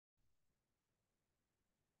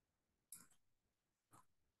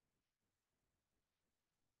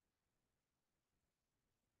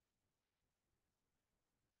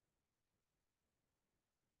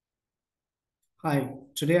Hi,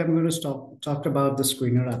 today I'm going to talk about the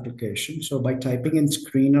screener application. So by typing in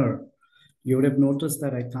screener, you would have noticed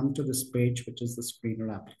that I come to this page, which is the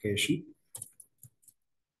screener application.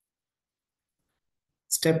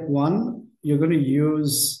 Step one, you're going to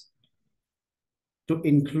use to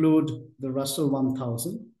include the Russell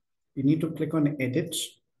 1000. You need to click on edit.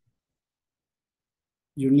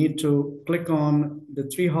 You need to click on the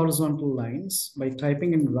three horizontal lines by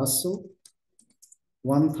typing in Russell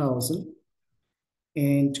 1000.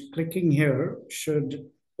 And clicking here should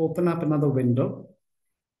open up another window.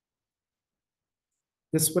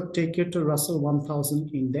 This would take you to Russell 1000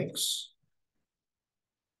 index.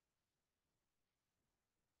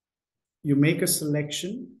 You make a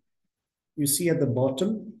selection, you see at the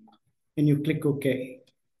bottom, and you click OK.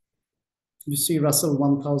 You see Russell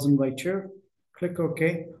 1000 right here, click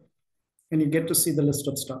OK, and you get to see the list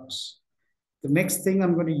of stocks. The next thing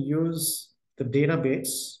I'm going to use the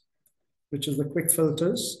database, which is the quick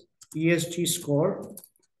filters, ESG score.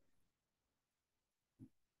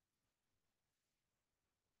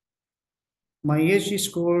 My ESG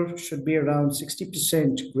score should be around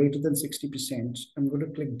 60%, greater than 60%. I'm going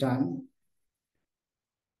to click done.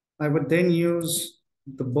 I would then use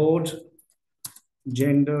the board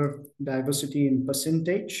gender diversity in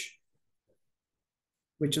percentage,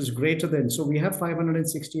 which is greater than. So we have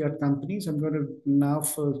 560 odd companies. I'm going to now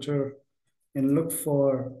filter and look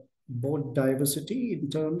for board diversity in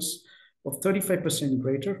terms of 35%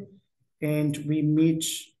 greater. And we meet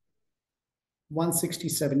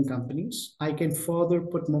 167 companies. I can further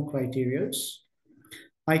put more criterias.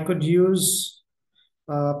 I could use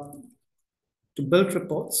to build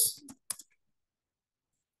reports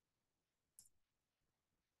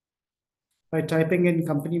by typing in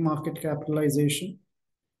company market capitalization.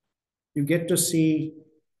 You get to see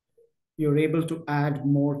you're able to add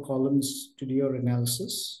more columns to your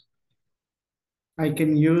analysis. I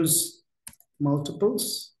can use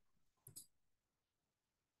multiples.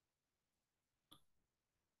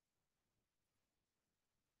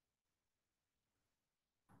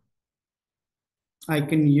 I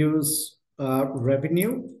can use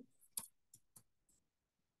revenue.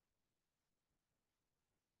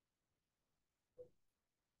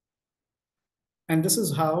 And this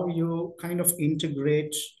is how you kind of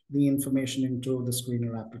integrate the information into the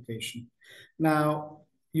screener application. Now,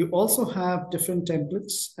 you also have different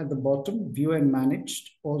templates at the bottom, view and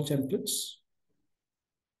managed, all templates,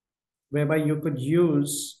 whereby you could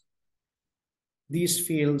use these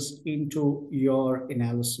fields into your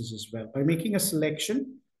analysis as well. By making a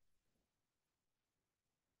selection,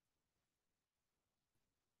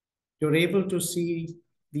 you're able to see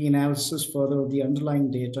the analysis further, the underlying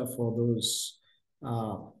data for those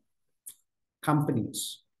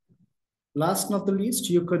companies. Last not the least,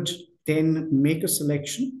 you could then make a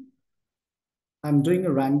selection. I'm doing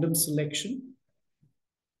a random selection.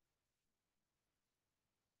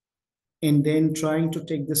 And then trying to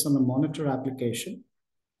take this on a monitor application.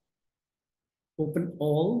 Open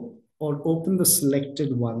all or open the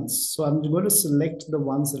selected ones. So I'm going to select the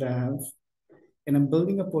ones that I have. And I'm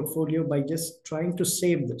building a portfolio by just trying to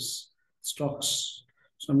save this stocks.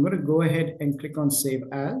 So I'm going to go ahead and click on Save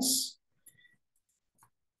As.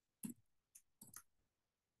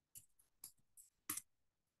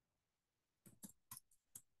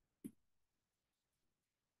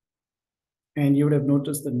 And you would have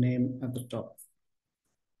noticed the name at the top.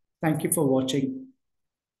 Thank you for watching.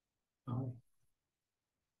 Bye.